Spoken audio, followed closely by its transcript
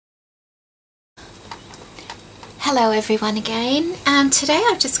Hello everyone again. Today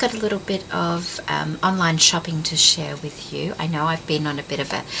I've just got a little bit of online shopping to share with you. I know I've been on a bit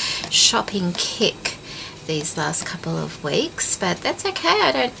of a shopping kick these last couple of weeks, but that's okay.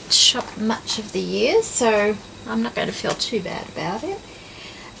 I don't shop much of the year, so I'm not going to feel too bad about it.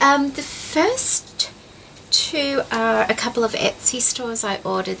 The first two are a couple of Etsy stores I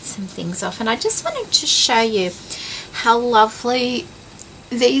ordered some things off, and I just wanted to show you how lovely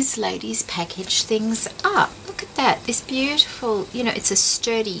these ladies package things up. Look at that, this beautiful, you know, it's a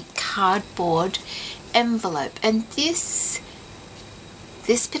sturdy cardboard envelope, and this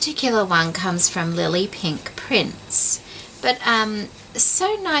particular one comes from Lily Pink Prints, but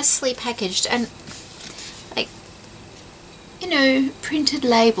so nicely packaged, and like, you know, printed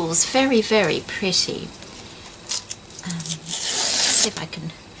labels, very pretty. Let's see if I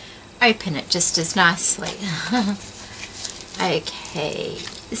can open it just as nicely. Okay,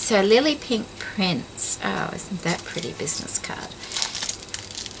 so Lily Pink Prints. Oh, isn't that pretty business card?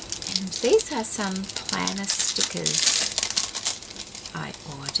 And these are some planner stickers I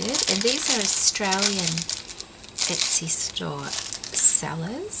ordered, and these are Australian Etsy store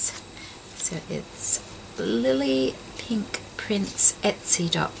sellers. So it's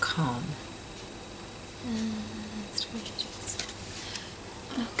lilypinkprintsetsy.com.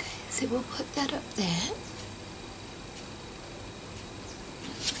 Okay, so we'll put that up there.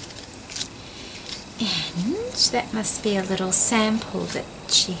 And that must be a little sample that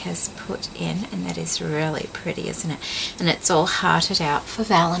she has put in, and that is really pretty, isn't it? And it's all hearted out for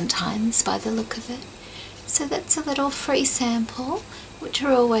Valentine's by the look of it. So that's a little free sample, which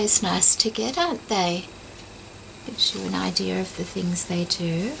are always nice to get, aren't they? Gives you an idea of the things they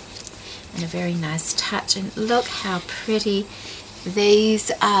do, and a very nice touch. And look how pretty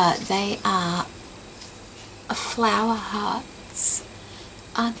these are. They are flower hearts.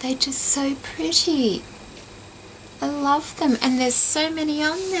 Aren't they just so pretty? I love them, and there's so many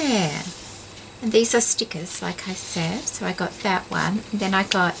on there. And these are stickers, like I said, so I got that one. And then I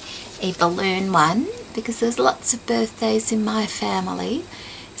got a balloon one, because there's lots of birthdays in my family,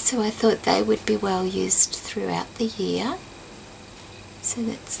 so I thought they would be well used throughout the year. So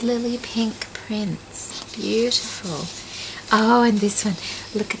that's Lily Pink Prints. Beautiful. Oh, and this one,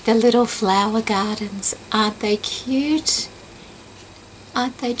 look at the little flower gardens. Aren't they cute?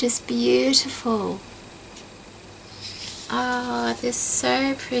 Aren't they just beautiful? Oh, they're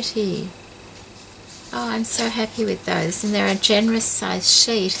so pretty. Oh, I'm so happy with those. And they're a generous size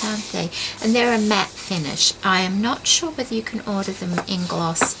sheet, aren't they? And they're a matte finish. I am not sure whether you can order them in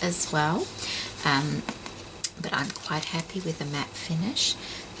gloss as well, but I'm quite happy with a matte finish.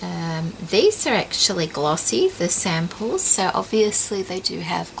 These are actually glossy, the samples, so obviously they do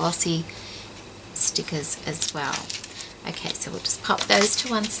have glossy stickers as well. Okay, so we'll just pop those to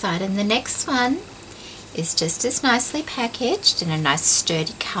one side, and the next one is just as nicely packaged in a nice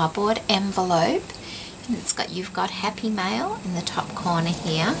sturdy cardboard envelope, and it's got "You've Got Happy Mail" in the top corner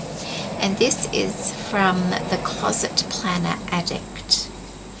here, and this is from the Closet Planner Addict,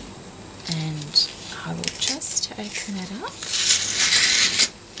 and I will just open it up.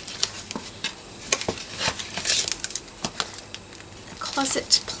 The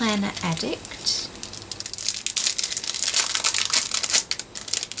Closet Planner Addict.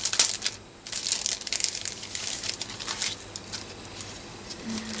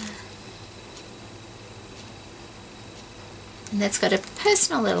 And that's got a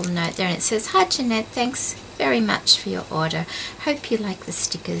personal little note there, and it says, "Hi Jeanette, thanks very much for your order. Hope you like the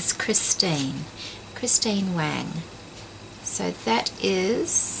stickers. Christine Wang." So that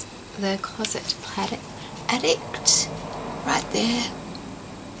is the Closet Planner Addict right there.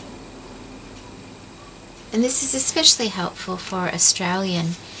 And this is especially helpful for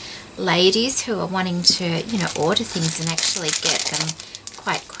Australian ladies who are wanting to, you know, order things and actually get them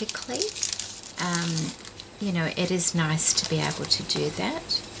quite quickly. You know, it is nice to be able to do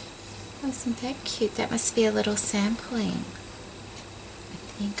that. Oh, isn't that cute? That must be a little sampling. I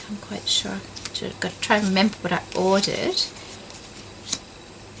think, I'm quite sure. I've got to try and remember what I ordered.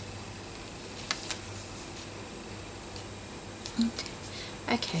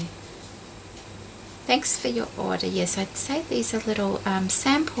 Okay. Thanks for your order. Yes, I'd say these are little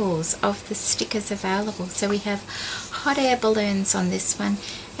samples of the stickers available. So we have hot air balloons on this one,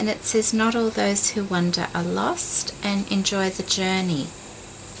 and it says, "Not all those who wander are lost, and enjoy the journey."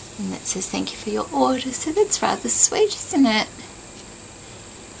 And that says, "Thank you for your order." So that's rather sweet, isn't it?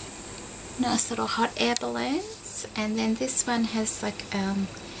 Nice little hot air balloons. And then this one has like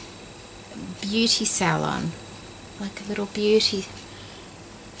beauty salon, like a little beauty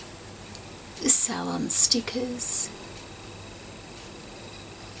salon stickers.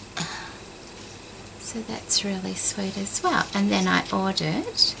 So that's really sweet as well. And then I ordered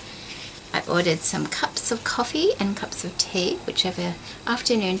some cups of coffee and cups of tea, whichever,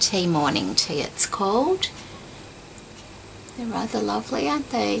 afternoon tea, morning tea it's called. They're rather lovely,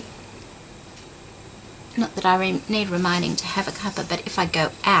 aren't they? Not that I need reminding to have a cuppa, but if I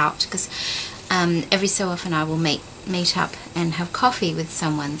go out, because every so often I will meet up and have coffee with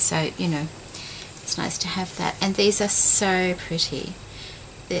someone, so you know, it's nice to have that. And these are so pretty.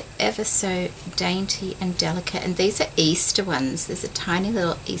 They're ever so dainty and delicate, and these are Easter ones. There's a tiny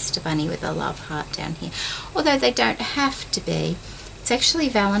little Easter bunny with a love heart down here, although they don't have to be. It's actually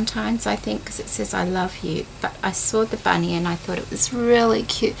Valentine's, I think, because it says I love you, but I saw the bunny and I thought it was really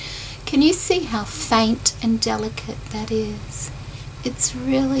cute. Can you see how faint and delicate that is? It's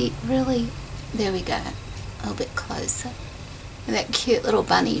really, really, there we go, a little bit closer. And that cute little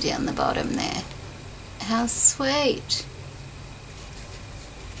bunny down the bottom there. How sweet.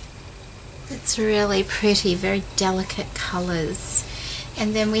 It's really pretty, very delicate colours.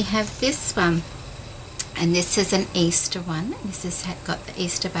 And then we have this one, and this is an Easter one. This has got the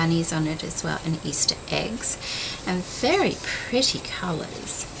Easter bunnies on it as well, and Easter eggs, and very pretty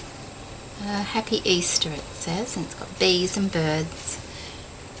colours. Happy Easter it says, and it's got bees and birds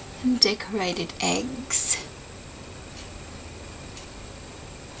and decorated eggs.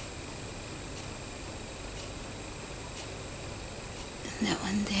 That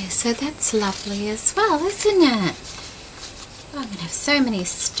one there, so that's lovely as well, isn't it? Oh, I'm going to have so many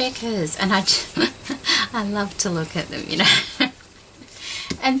stickers, and I love to look at them, you know.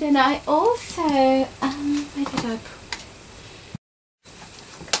 And then I also, where did I put?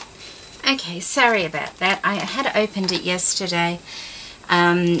 Okay, sorry about that. I had opened it yesterday,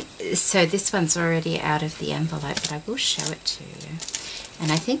 so this one's already out of the envelope, but I will show it to you.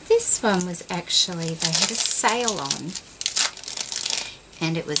 And I think this one was actually, they had a sale on,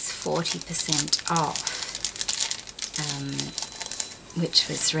 and it was 40% off, which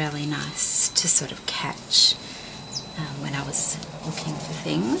was really nice to sort of catch when I was looking for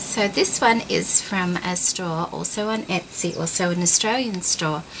things. So this one is from a store also on Etsy, also an Australian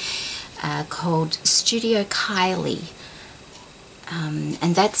store called Studio Kylie,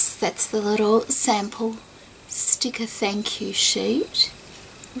 and that's the little sample sticker thank you sheet.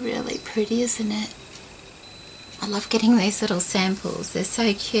 Really pretty, isn't it? I love getting these little samples, they're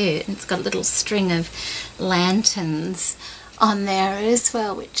so cute. And it's got a little string of lanterns on there as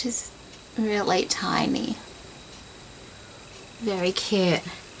well, which is really tiny. Very cute.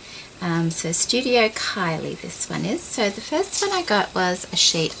 So Studio Kylie, this one is. So the first one I got was a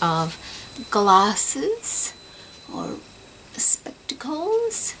sheet of glasses or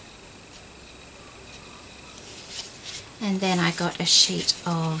spectacles. And then I got a sheet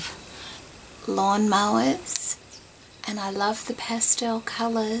of lawnmowers. And I love the pastel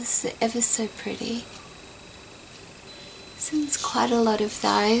colours, they're ever so pretty. So there's quite a lot of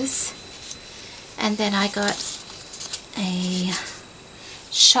those. And then I got a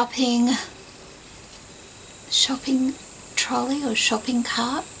shopping trolley or shopping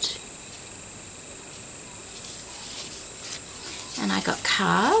cart. And I got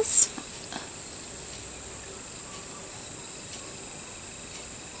cars.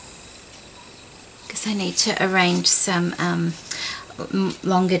 I need to arrange some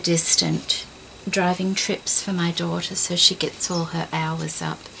longer distant driving trips for my daughter so she gets all her hours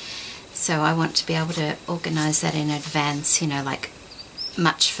up. So I want to be able to organise that in advance, you know, like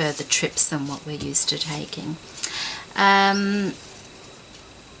much further trips than what we're used to taking. And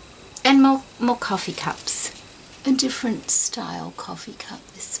more coffee cups. A different style coffee cup,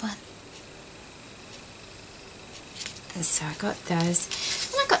 this one. And so I got those.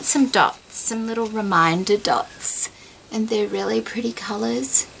 And I got some dots, some little reminder dots. And they're really pretty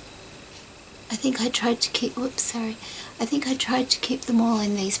colours. I think I tried to keep, whoops, sorry. I think I tried to keep them all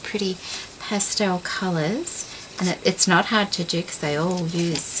in these pretty pastel colours. And it's not hard to do because they all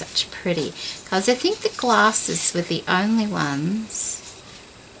use such pretty colours. I think the glasses were the only ones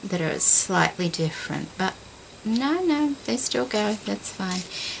that are slightly different. But no, they still go, that's fine.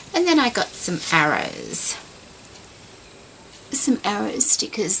 And then I got some arrows. Some arrow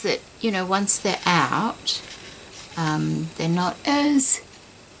stickers that, you know, once they're out, they're not as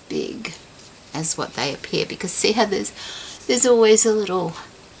big as what they appear, because see how there's always a little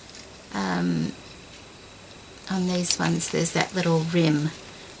on these ones there's that little rim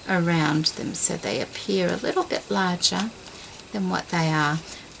around them, so they appear a little bit larger than what they are,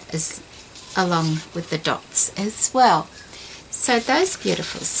 as along with the dots as well. So those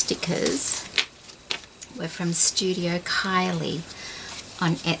beautiful stickers were from Studio Kylie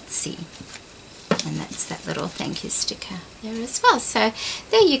on Etsy. And that's that little thank you sticker there as well. So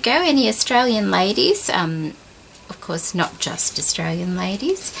there you go, any Australian ladies, of course not just Australian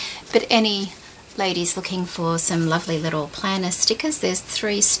ladies, but any ladies looking for some lovely little planner stickers. There's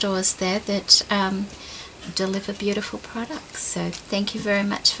 3 stores there that deliver beautiful products. So thank you very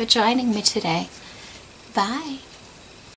much for joining me today. Bye.